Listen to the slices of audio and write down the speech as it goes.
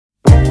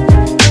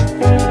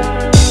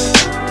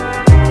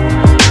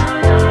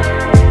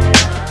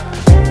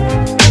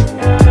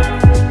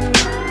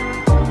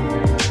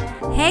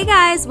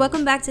guys,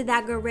 welcome back to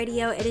That Girl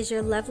Radio. It is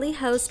your lovely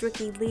host,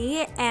 Ricky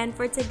Lee, and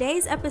for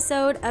today's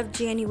episode of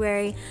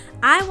JanYouary,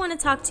 I want to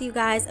talk to you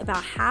guys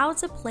about how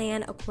to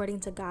plan according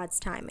to God's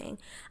timing.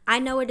 I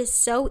know it is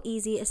so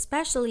easy,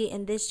 especially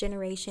in this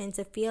generation,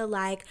 to feel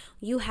like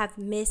you have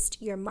missed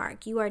your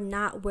mark. You are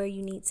not where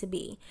you need to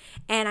be.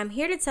 And I'm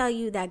here to tell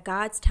you that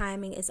God's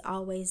timing is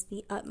always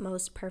the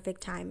utmost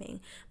perfect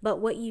timing. But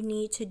what you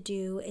need to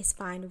do is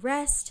find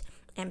rest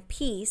and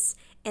peace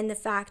in the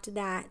fact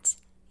that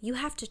you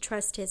have to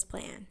trust His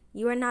plan.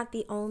 You are not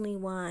the only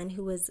one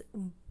who is,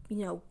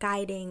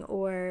 guiding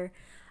or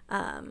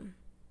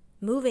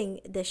moving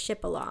the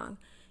ship along.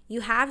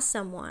 You have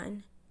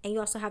someone, and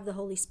you also have the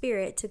Holy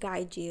Spirit to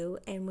guide you.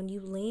 And when you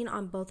lean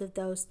on both of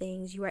those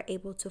things, you are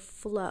able to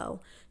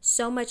flow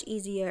so much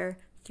easier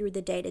through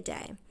the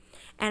day-to-day.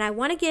 And I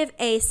want to give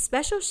a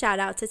special shout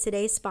out to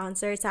today's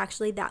sponsor. It's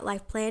actually That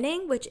Life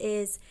Planning, which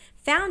is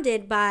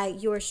founded by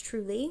yours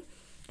truly.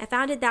 I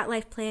founded That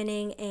Life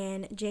Planning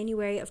in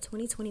January of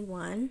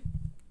 2021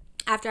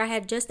 after I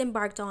had just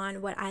embarked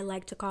on what I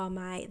like to call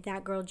my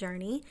That Girl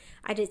journey.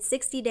 I did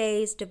 60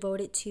 days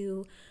devoted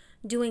to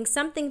doing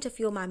something to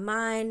fuel my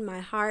mind,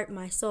 my heart,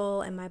 my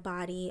soul, and my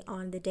body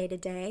on the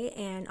day-to-day.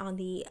 And on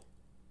the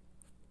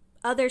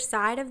other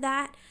side of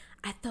that,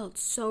 I felt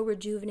so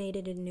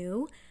rejuvenated and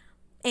new.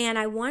 And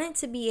I wanted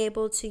to be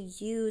able to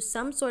use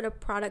some sort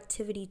of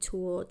productivity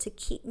tool to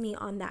keep me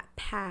on that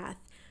path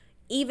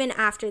even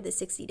after the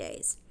 60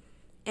 days.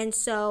 And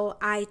so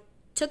I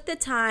took the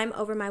time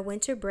over my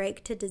winter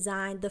break to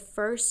design the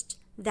first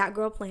That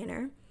Girl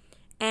planner.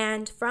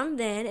 And from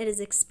then, it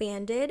has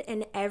expanded,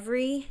 and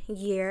every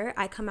year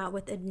I come out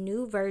with a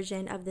new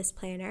version of this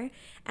planner.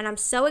 And I'm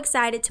so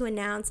excited to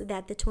announce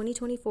that the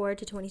 2024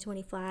 to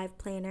 2025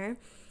 planner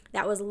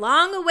that was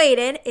long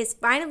awaited is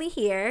finally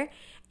here.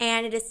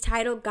 And it is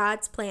titled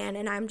God's Plan.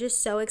 And I'm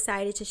just so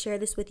excited to share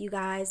this with you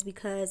guys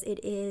because it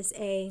is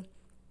a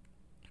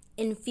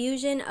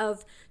infusion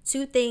of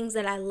two things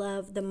that I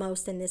love the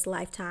most in this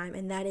lifetime,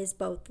 and that is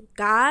both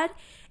God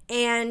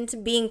and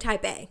being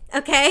type A.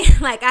 Okay,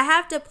 like I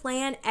have to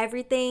plan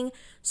everything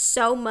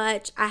so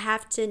much. I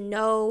have to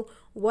know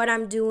what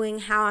I'm doing,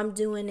 how I'm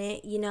doing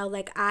it.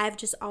 Like I've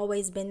just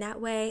always been that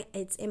way.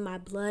 It's in my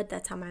blood.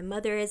 That's how my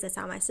mother is. That's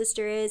how my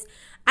sister is.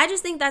 I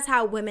just think that's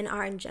how women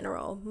are in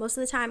general. Most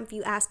of the time, if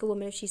you ask a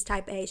woman if she's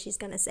type A, she's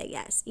going to say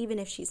yes, even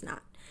if she's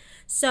not.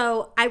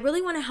 So I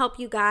really want to help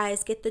you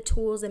guys get the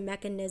tools and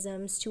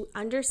mechanisms to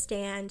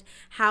understand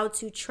how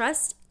to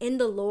trust in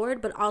the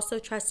Lord, but also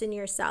trust in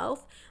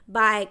yourself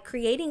by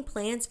creating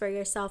plans for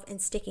yourself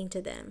and sticking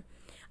to them.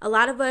 A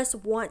lot of us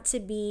want to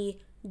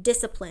be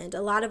disciplined.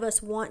 A lot of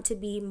us want to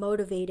be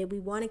motivated. We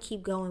want to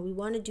keep going. We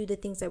want to do the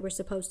things that we're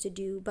supposed to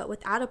do. But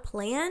without a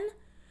plan,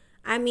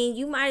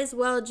 you might as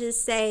well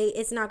just say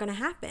it's not going to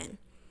happen.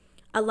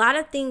 A lot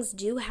of things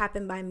do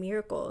happen by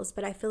miracles,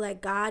 but I feel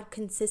like God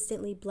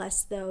consistently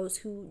blessed those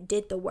who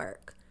did the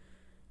work.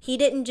 He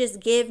didn't just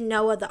give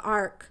Noah the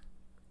ark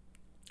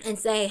and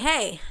say,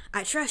 hey,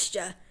 I trust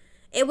you.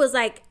 It was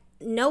like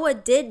Noah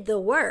did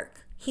the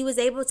work. He was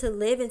able to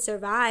live and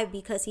survive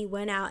because he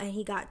went out and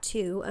he got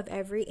 2 of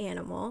every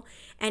animal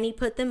and he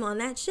put them on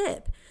that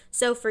ship.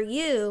 So for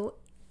you,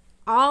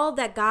 all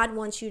that God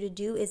wants you to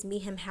do is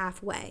meet Him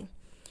halfway.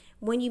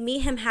 When you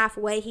meet Him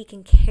halfway, He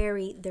can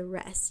carry the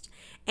rest.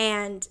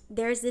 And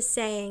there's this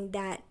saying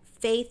that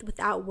faith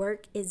without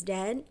work is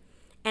dead.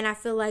 And I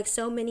feel like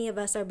so many of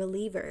us are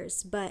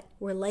believers, but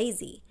we're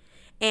lazy.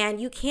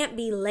 And you can't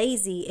be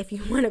lazy if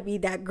you want to be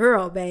that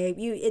girl, babe.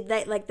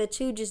 The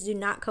two just do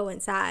not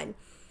coincide.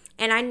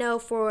 And I know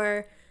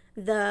for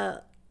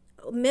the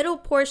middle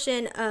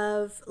portion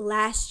of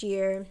last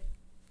year,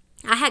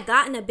 I had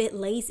gotten a bit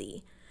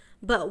lazy.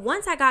 But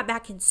once I got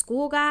back in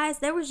school, guys,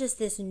 there was just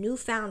this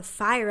newfound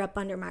fire up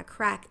under my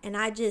crack. And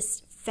I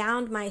just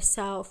found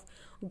myself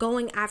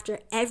going after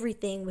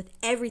everything with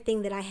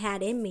everything that I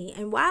had in me.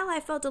 And while I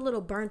felt a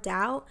little burnt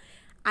out,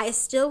 I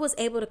still was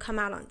able to come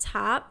out on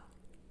top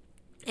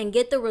and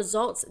get the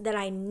results that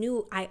I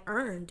knew I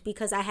earned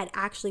because I had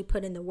actually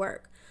put in the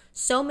work.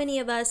 So many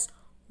of us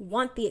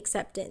want the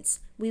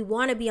acceptance. We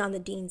want to be on the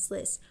dean's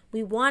list.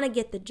 We want to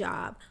get the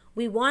job.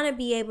 We want to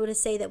be able to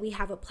say that we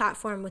have a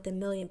platform with 1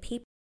 million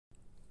people.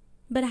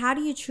 But how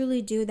do you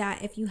truly do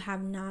that if you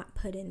have not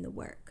put in the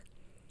work?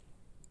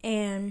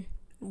 And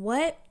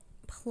what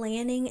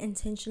planning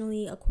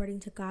intentionally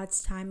according to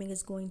God's timing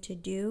is going to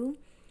do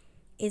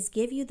is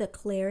give you the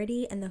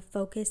clarity and the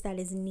focus that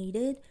is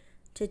needed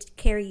to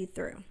carry you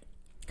through.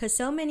 Because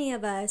so many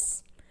of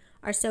us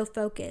are so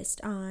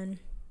focused on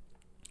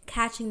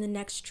catching the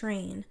next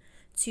train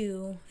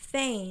to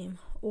fame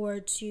or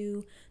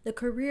to the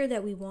career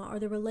that we want or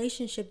the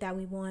relationship that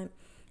we want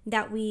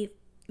that we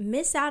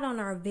miss out on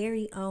our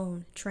very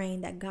own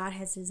train that God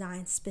has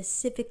designed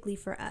specifically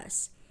for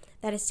us,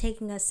 that is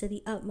taking us to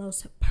the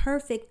utmost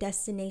perfect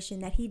destination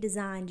that He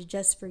designed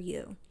just for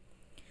you.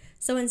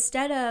 So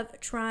instead of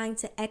trying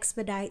to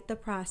expedite the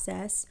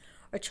process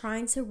or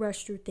trying to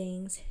rush through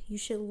things, you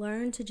should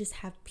learn to just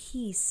have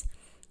peace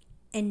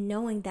and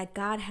knowing that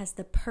God has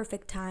the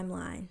perfect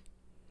timeline.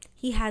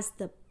 He has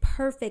the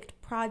perfect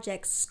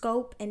project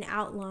scope and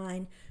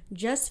outline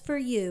just for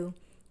you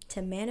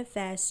to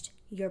manifest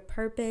your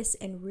purpose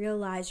and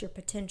realize your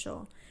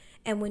potential.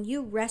 And when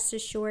you rest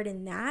assured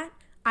in that,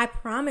 I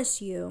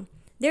promise you,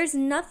 there's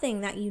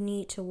nothing that you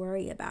need to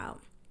worry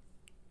about.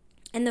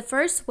 And the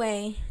first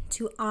way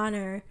to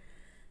honor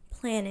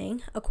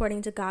planning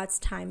according to God's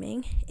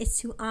timing is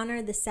to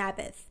honor the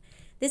Sabbath.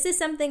 This is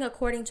something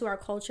according to our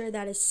culture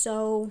that is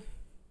so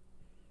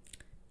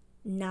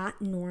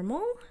not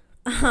normal.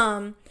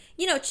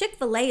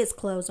 Chick-fil-A is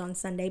closed on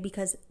Sunday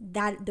because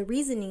the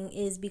reasoning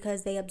is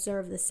because they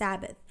observe the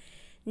Sabbath.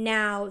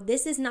 Now,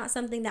 this is not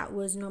something that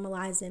was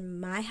normalized in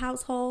my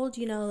household.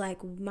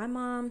 Like my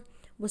mom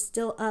was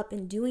still up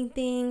and doing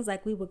things.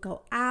 Like we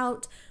go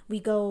out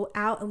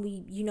and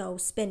we,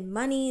 spend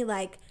money.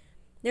 Like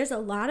there's a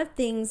lot of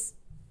things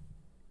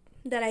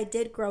that I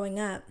did growing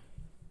up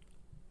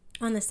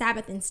on the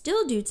Sabbath and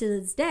still do to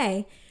this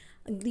day,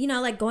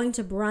 like going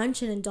to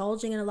brunch and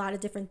indulging in a lot of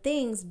different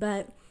things.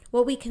 But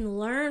what we can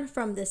learn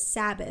from the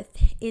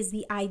Sabbath is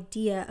the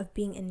idea of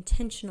being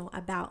intentional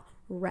about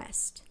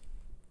rest.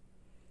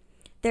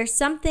 There's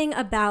something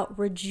about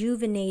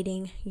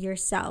rejuvenating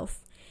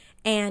yourself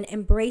and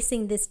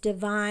embracing this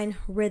divine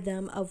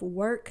rhythm of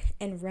work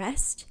and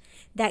rest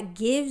that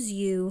gives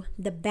you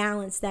the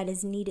balance that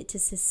is needed to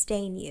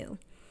sustain you.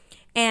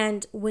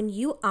 And when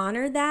you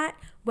honor that,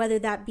 whether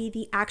that be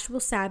the actual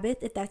Sabbath,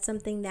 if that's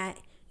something that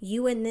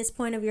you in this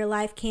point of your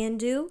life can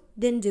do,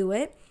 then do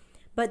it.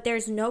 But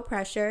there's no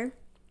pressure.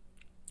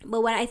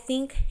 But what I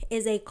think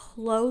is a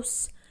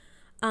close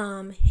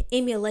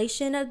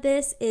emulation of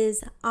this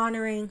is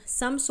honoring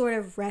some sort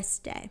of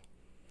rest day.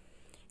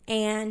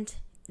 And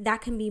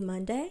that can be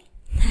Monday,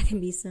 that can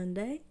be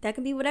Sunday, that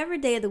can be whatever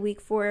day of the week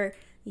for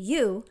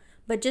you,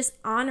 but just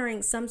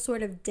honoring some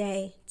sort of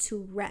day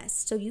to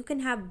rest so you can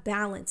have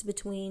balance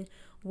between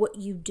what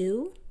you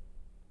do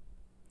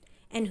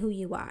and who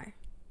you are.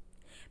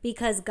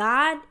 Because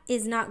God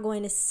is not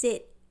going to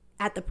sit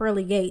at the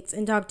pearly gates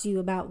and talk to you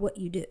about what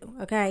you do,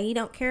 okay? He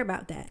don't care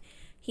about that.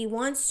 He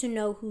wants to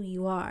know who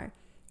you are.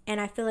 And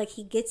I feel like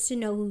he gets to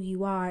know who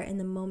you are in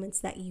the moments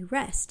that you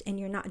rest and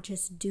you're not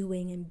just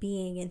doing and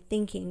being and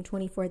thinking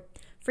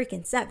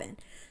 24/7.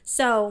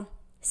 So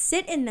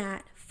sit in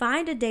that.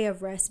 Find a day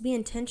of rest. Be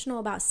intentional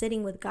about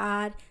sitting with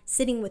God,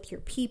 sitting with your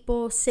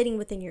people, sitting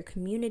within your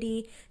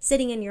community,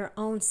 sitting in your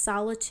own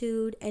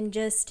solitude, and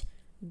just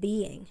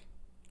being,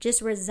 just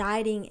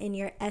residing in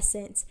your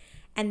essence.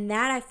 And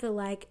that, I feel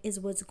like, is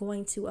what's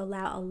going to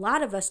allow a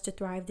lot of us to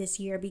thrive this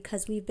year,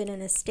 because we've been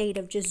in a state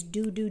of just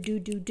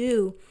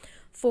do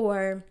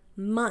for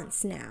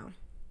months now.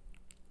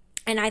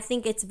 And I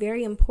think it's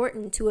very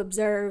important to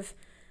observe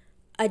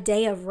a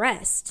day of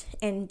rest,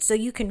 and so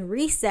you can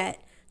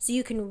reset, so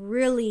you can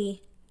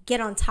really get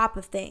on top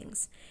of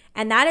things.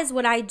 And that is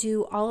what I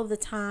do all of the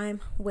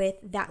time with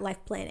that life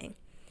planning.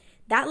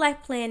 That life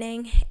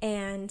planning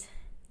and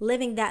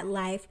living that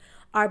life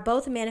are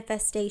both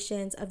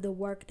manifestations of the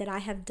work that I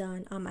have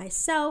done on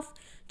myself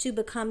to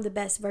become the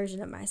best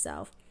version of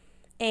myself.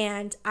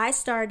 And I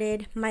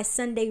started my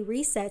Sunday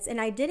resets,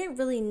 and I didn't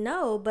really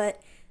know,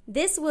 but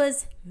this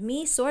was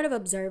me sort of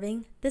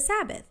observing the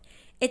Sabbath.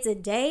 It's a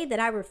day that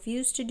I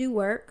refuse to do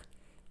work.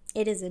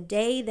 It is a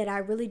day that I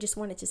really just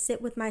wanted to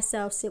sit with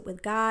myself, sit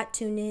with God,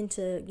 tune in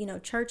to,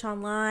 church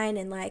online.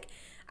 And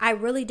I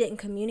really didn't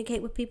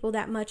communicate with people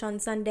that much on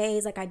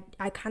Sundays.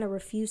 I kind of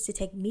refused to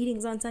take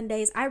meetings on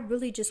Sundays. I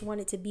really just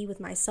wanted to be with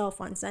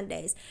myself on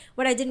Sundays.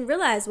 What I didn't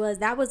realize was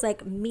that was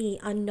me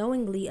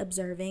unknowingly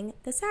observing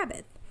the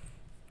Sabbath.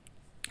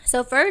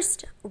 So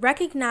first,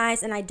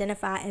 recognize and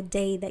identify a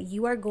day that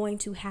you are going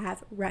to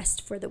have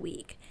rest for the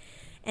week.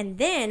 And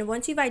then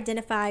once you've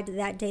identified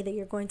that day that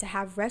you're going to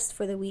have rest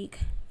for the week,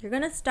 you're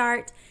going to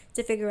start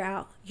to figure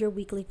out your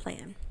weekly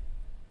plan.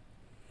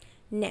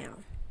 Now,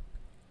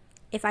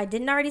 if I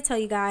didn't already tell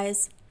you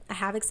guys, I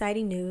have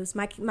exciting news.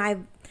 My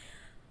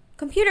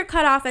computer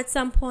cut off at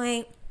some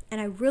point, and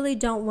I really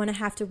don't want to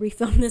have to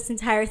refilm this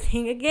entire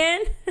thing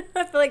again.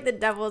 I feel like the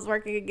devil is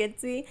working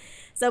against me.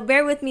 So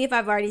bear with me if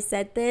I've already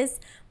said this,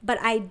 but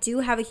I do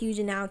have a huge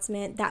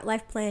announcement. That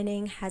Life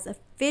Planning has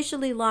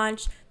officially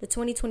launched the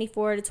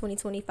 2024 to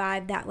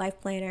 2025 That Life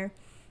Planner.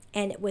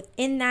 And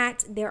within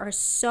that, there are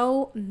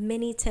so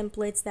many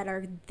templates that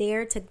are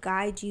there to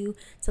guide you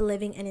to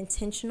living an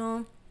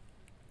intentional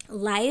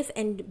life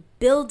and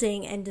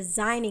building and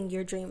designing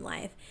your dream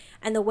life.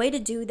 And the way to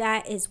do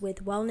that is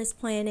with wellness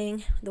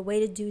planning. The way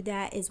to do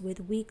that is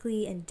with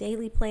weekly and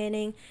daily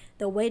planning.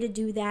 The way to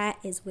do that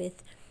is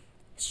with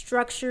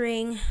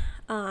structuring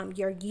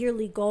your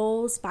yearly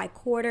goals by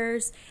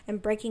quarters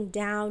and breaking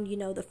down,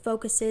 the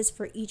focuses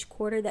for each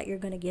quarter that you're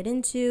going to get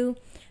into.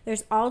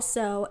 There's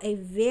also a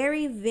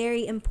very,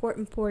 very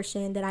important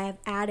portion that I have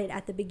added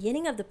at the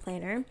beginning of the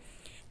planner.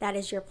 That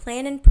is your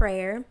plan and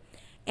prayer.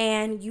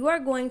 And you are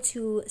going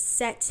to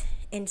set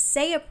and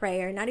say a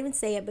prayer, not even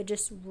say it, but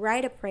just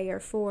write a prayer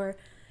for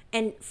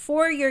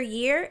your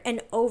year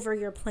and over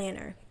your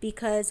planner,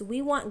 because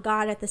we want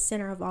God at the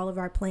center of all of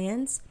our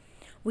plans.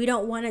 We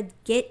don't want to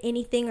get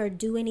anything or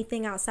do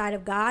anything outside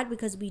of God,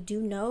 because we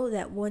do know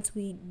that once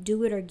we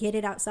do it or get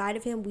it outside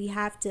of him, we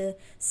have to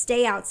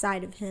stay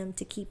outside of him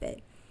to keep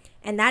it.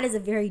 And that is a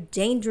very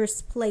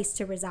dangerous place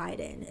to reside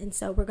in. And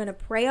so we're going to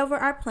pray over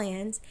our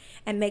plans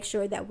and make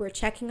sure that we're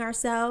checking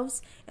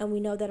ourselves and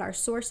we know that our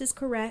source is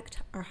correct,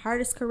 our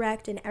heart is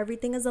correct, and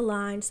everything is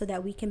aligned so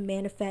that we can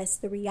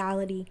manifest the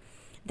reality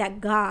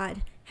that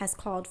God has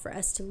called for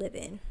us to live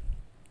in.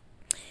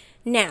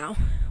 Now,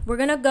 we're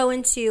going to go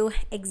into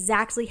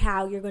exactly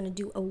how you're going to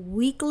do a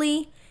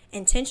weekly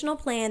intentional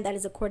plan that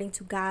is according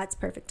to God's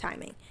perfect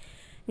timing.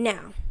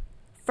 Now,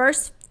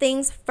 first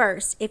things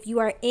first, if you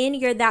are in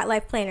your That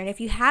Life Planner, and if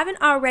you haven't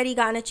already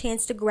gotten a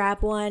chance to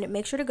grab one,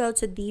 make sure to go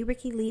to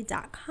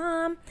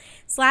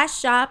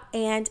therickylee.com/shop.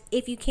 And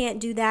if you can't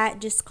do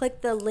that, just click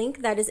the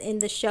link that is in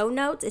the show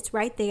notes. It's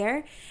right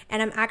there.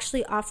 And I'm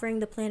actually offering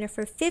the planner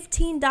for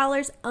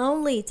 $15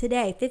 only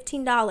today.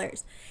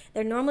 $15.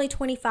 They're normally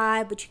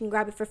 $25, but you can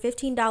grab it for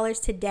 $15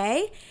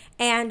 today.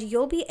 And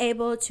you'll be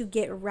able to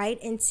get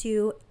right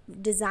into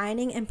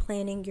designing and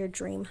planning your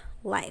dream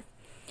life.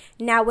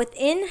 Now,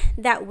 within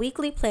that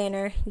weekly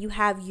planner, you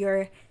have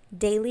your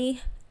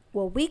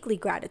weekly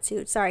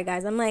gratitude. Sorry,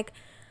 guys. I'm like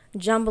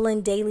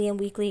jumbling daily and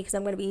weekly because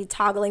I'm going to be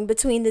toggling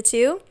between the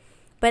two.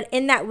 But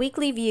in that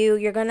weekly view,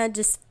 you're going to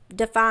just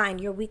define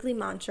your weekly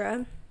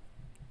mantra.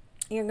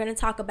 You're going to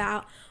talk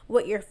about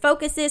what your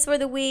focus is for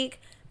the week,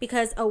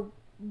 because a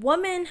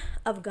woman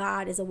of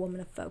God is a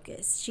woman of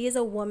focus. She is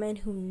a woman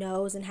who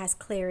knows and has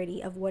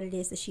clarity of what it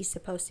is that she's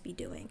supposed to be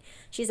doing.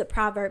 She's a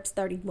Proverbs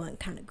 31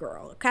 kind of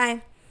girl,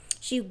 okay?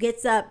 She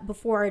gets up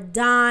before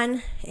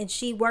dawn and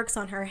she works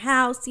on her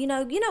house. You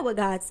know what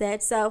God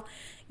said. So,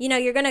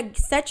 you're going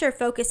to set your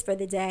focus for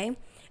the day,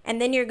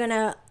 and then you're going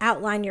to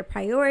outline your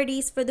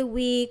priorities for the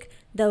week,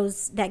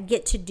 those that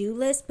get to-do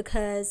list,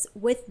 because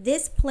with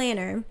this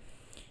planner,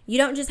 you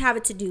don't just have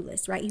a to-do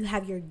list, right? You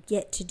have your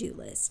get to-do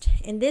list.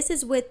 And this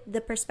is with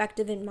the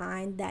perspective in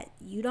mind that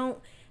you don't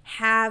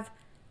have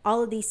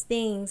all of these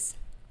things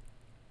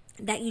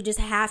that you just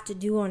have to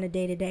do on a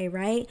day-to-day,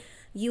 right?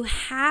 You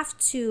have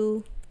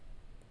to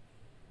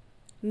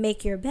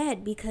make your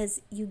bed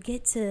because you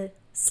get to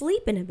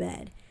sleep in a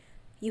bed.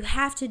 You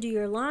have to do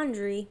your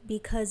laundry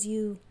because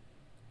you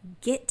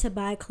get to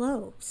buy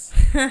clothes.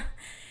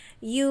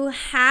 You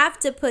have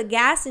to put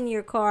gas in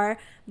your car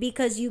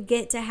because you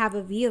get to have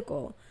a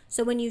vehicle.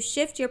 So when you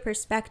shift your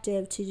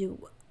perspective to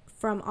do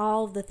from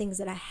all the things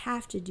that I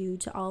have to do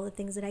to all the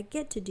things that I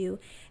get to do,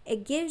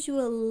 it gives you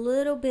a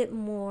little bit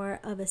more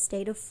of a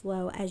state of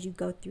flow as you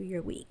go through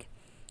your week.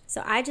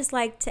 So I just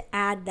like to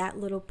add that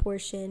little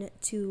portion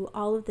to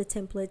all of the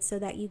templates so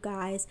that you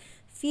guys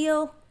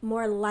feel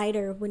more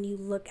lighter when you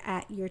look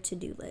at your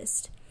to-do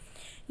list.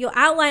 You'll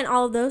outline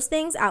all of those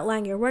things,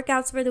 outline your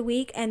workouts for the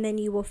week, and then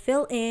you will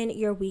fill in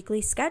your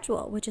weekly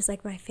schedule, which is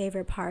like my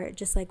favorite part,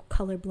 just like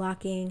color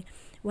blocking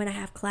when I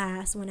have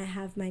class, when I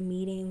have my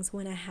meetings,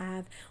 when I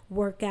have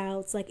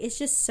workouts. Like, it's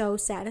just so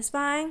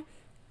satisfying.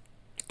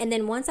 And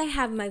then once I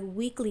have my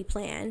weekly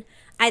plan,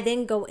 I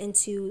then go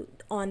into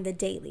on the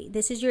daily.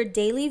 This is your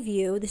daily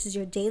view. This is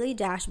your daily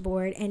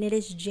dashboard, and it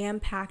is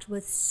jam-packed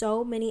with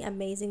so many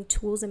amazing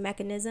tools and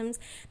mechanisms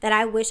that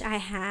I wish I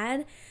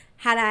had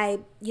I,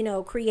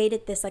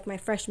 created this like my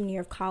freshman year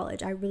of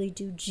college. I really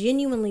do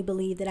genuinely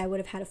believe that I would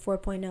have had a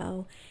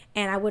 4.0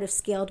 and I would have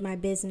scaled my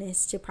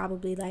business to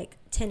probably like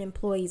 10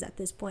 employees at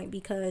this point,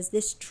 because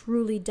this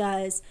truly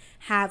does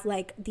have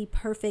like the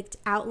perfect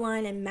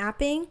outline and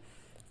mapping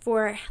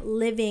for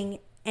living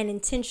an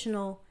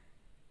intentional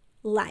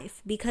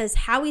life, because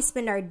how we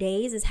spend our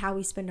days is how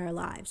we spend our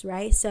lives,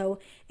 right? So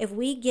if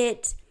we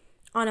get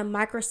on a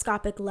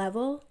microscopic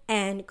level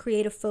and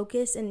create a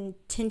focus and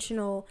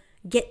intentional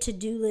get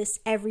to-do list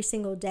every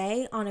single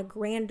day on a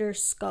grander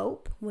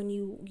scope, when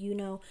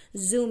you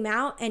zoom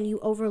out and you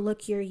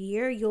overlook your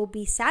year, you'll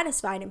be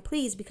satisfied and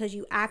pleased because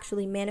you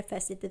actually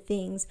manifested the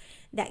things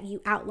that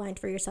you outlined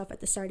for yourself at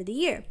the start of the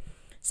year.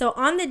 So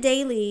on the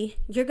daily,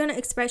 you're going to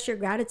express your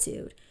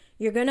gratitude.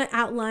 You're going to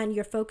outline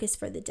your focus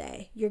for the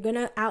day. You're going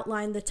to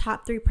outline the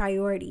top 3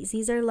 priorities.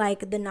 These are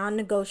like the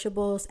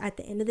non-negotiables at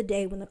the end of the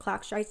day when the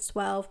clock strikes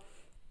 12.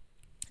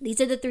 These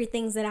are the 3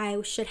 things that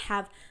I should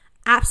have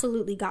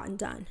absolutely gotten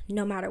done,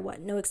 no matter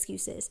what, no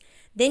excuses.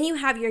 Then you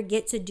have your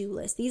get to-do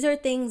list. These are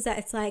things that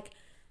it's like,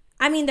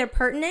 they're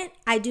pertinent.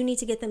 I do need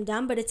to get them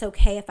done, but it's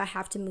okay if I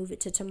have to move it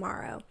to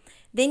tomorrow.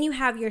 Then you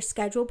have your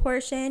schedule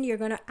portion. You're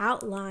going to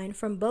outline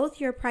from both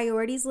your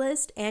priorities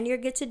list and your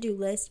get to-do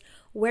list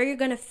where you're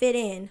going to fit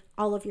in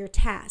all of your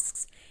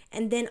tasks.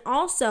 And then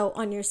also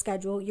on your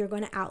schedule, you're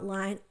going to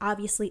outline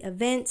obviously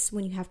events,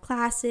 when you have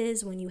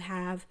classes, when you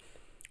have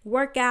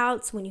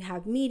workouts, when you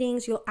have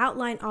meetings. You'll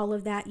outline all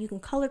of that. You can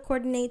color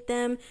coordinate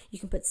them. You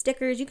can put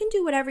stickers. You can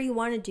do whatever you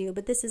want to do.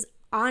 But this is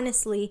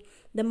honestly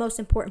the most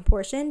important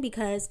portion,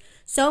 because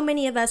so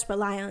many of us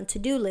rely on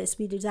to-do lists.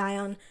 We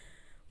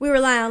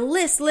rely on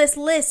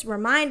lists,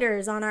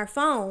 reminders on our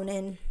phone,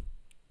 and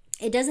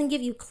it doesn't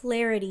give you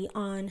clarity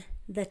on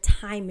the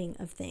timing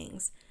of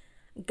things.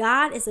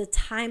 God is a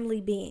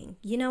timely being.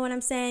 You know what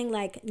I'm saying?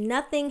 Like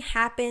nothing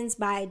happens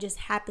by just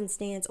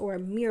happenstance or a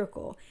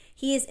miracle.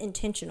 He is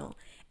intentional.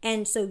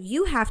 And so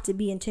you have to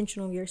be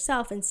intentional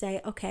yourself and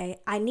say, okay,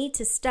 I need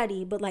to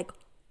study, but like,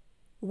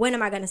 when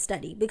am I going to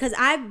study? Because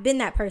I've been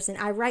that person.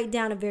 I write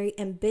down a very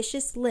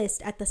ambitious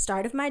list at the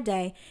start of my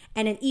day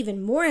and an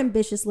even more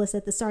ambitious list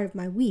at the start of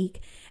my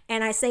week.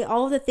 And I say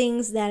all the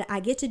things that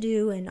I get to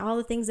do and all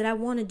the things that I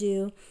want to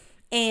do.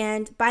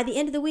 And by the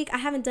end of the week, I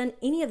haven't done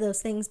any of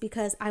those things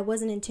because I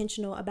wasn't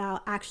intentional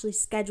about actually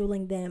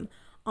scheduling them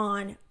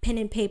on pen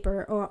and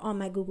paper or on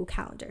my Google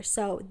Calendar.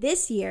 So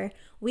this year,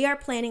 we are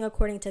planning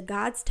according to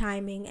God's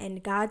timing,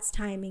 and God's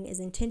timing is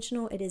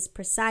intentional. It is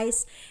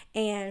precise,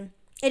 and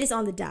it is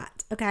on the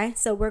dot. Okay.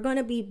 So we're going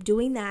to be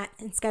doing that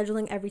and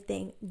scheduling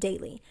everything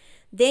daily.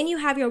 Then you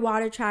have your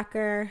water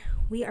tracker.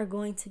 We are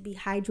going to be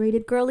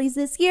hydrated girlies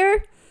this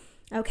year.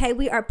 Okay.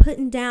 We are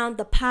putting down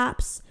the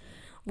pops.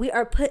 We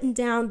are putting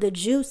down the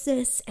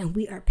juices, and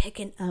we are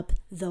picking up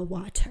the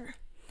water.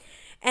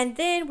 And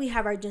then we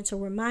have our gentle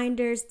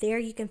reminders. There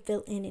you can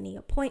fill in any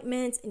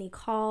appointments, any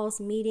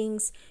calls,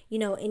 meetings,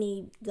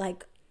 any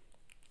like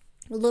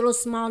little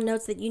small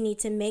notes that you need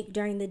to make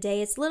during the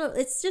day.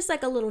 It's just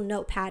like a little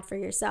notepad for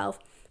yourself.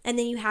 And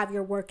then you have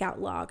your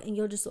workout log, and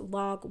you'll just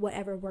log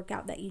whatever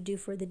workout that you do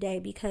for the day,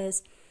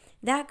 because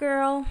that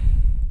girl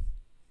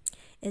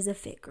is a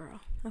fit girl.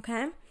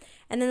 Okay.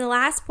 And then the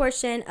last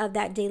portion of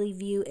that daily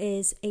view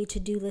is a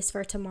to-do list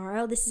for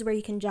tomorrow. This is where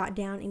you can jot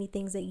down any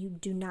things that you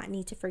do not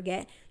need to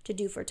forget to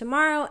do for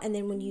tomorrow. And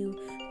then when you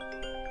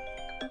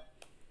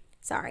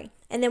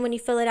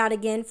fill it out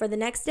again for the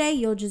next day,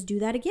 you'll just do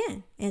that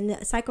again. And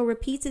the cycle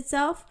repeats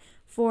itself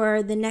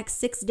for the next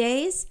 6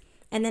 days.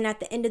 And then at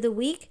the end of the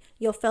week,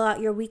 you'll fill out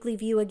your weekly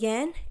view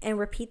again and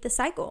repeat the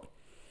cycle.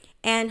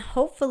 And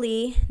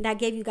hopefully that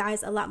gave you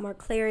guys a lot more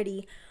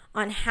clarity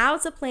on how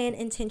to plan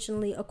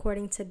intentionally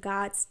according to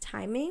God's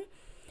timing.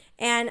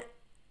 And,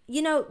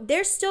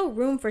 there's still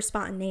room for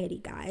spontaneity,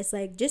 guys.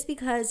 Like, just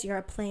because you're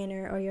a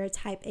planner or you're a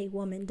type A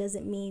woman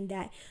doesn't mean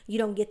that you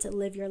don't get to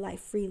live your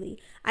life freely.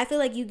 I feel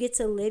like you get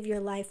to live your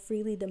life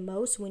freely the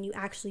most when you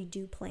actually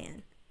do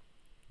plan,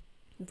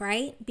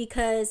 right?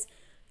 Because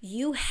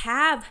you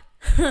can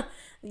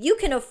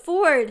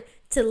afford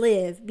to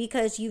live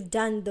because you've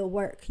done the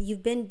work.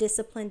 You've been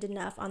disciplined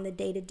enough on the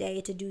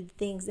day-to-day to do the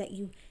things that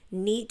you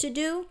need to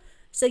do.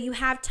 So you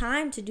have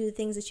time to do the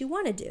things that you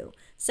want to do.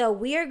 So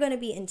we are going to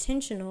be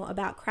intentional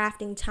about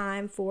crafting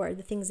time for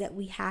the things that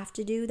we have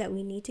to do, that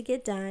we need to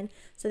get done,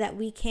 so that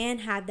we can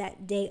have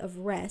that day of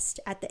rest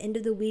at the end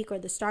of the week or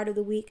the start of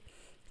the week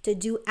to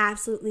do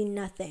absolutely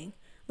nothing.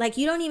 Like,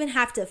 you don't even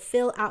have to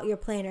fill out your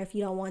planner if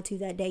you don't want to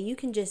that day. You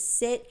can just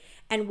sit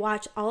and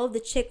watch all of the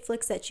chick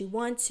flicks that you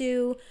want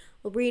to,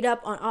 read up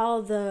on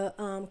all the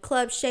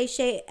Club Shay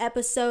Shay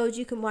episodes.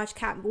 You can watch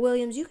Cat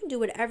Williams. You can do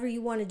whatever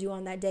you want to do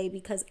on that day,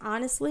 because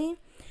honestly,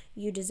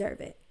 you deserve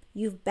it.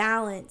 You've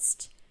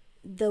balanced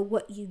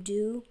what you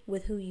do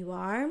with who you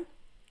are.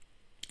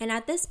 And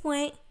at this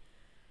point,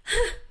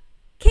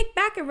 kick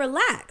back and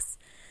relax.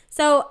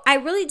 So I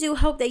really do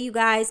hope that you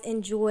guys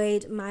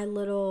enjoyed my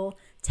little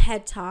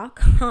TED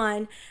Talk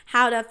on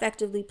how to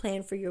effectively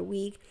plan for your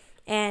week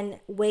and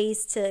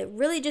ways to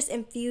really just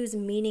infuse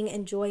meaning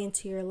and joy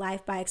into your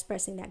life by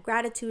expressing that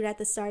gratitude at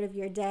the start of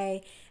your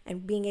day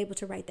and being able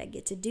to write that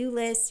get-to-do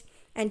list.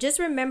 And just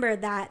remember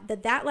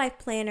that Life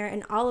Planner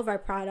and all of our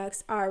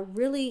products are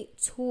really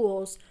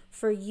tools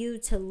for you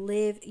to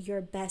live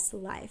your best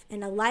life,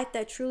 and a life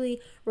that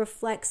truly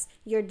reflects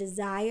your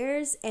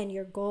desires and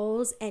your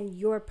goals and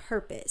your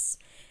purpose.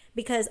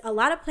 Because a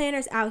lot of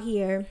planners out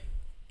here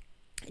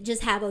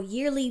just have a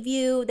yearly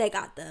view, they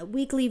got the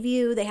weekly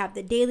view, they have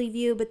the daily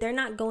view, but they're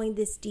not going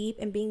this deep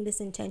and being this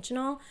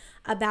intentional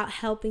about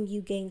helping you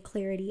gain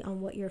clarity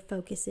on what your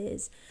focus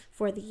is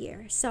for the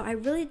year. So I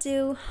really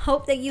do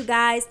hope that you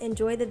guys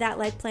enjoy the That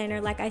Life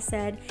Planner. Like I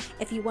said,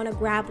 if you want to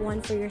grab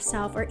one for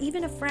yourself or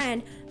even a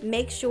friend,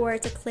 make sure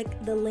to click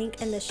the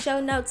link in the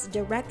show notes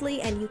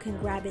directly and you can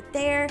grab it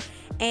there.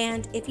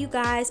 And if you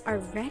guys are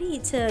ready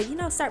to,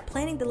 start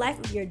planning the life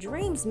of your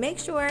dreams, make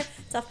sure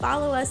to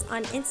follow us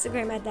on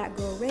Instagram at That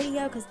Girl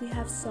Radio, because we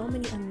have so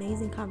many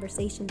amazing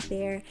conversations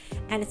there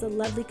and it's a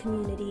lovely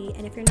community.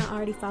 And if you're not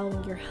already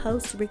following your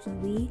host, Ricky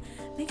Lee,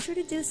 make sure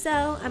to do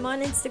so. I'm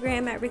on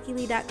Instagram at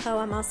rickylee.co.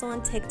 I'm also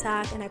on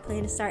TikTok, and I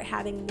plan to start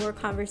having more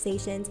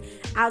conversations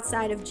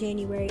outside of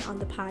JanYouary on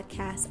the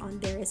podcast on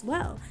there as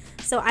well.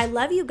 So I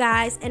love you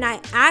guys, and I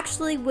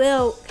actually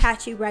will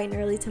catch you bright and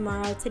early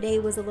tomorrow. Today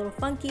was a little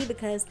funky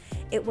because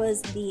it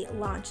was the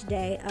launch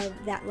day of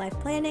That Life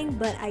Planning,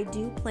 but I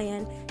do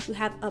plan to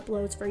have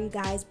uploads for you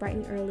guys bright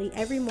and early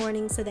every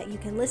morning so that you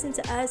can listen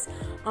to us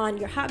on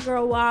your hot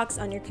girl walks,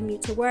 on your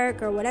commute to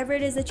work, or whatever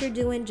it is that you're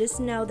doing. Just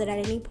know that at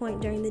any point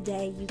during the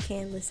day, you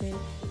can listen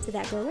to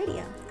That Girl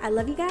Radio. I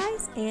love you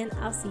guys, and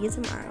I'll see you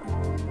tomorrow.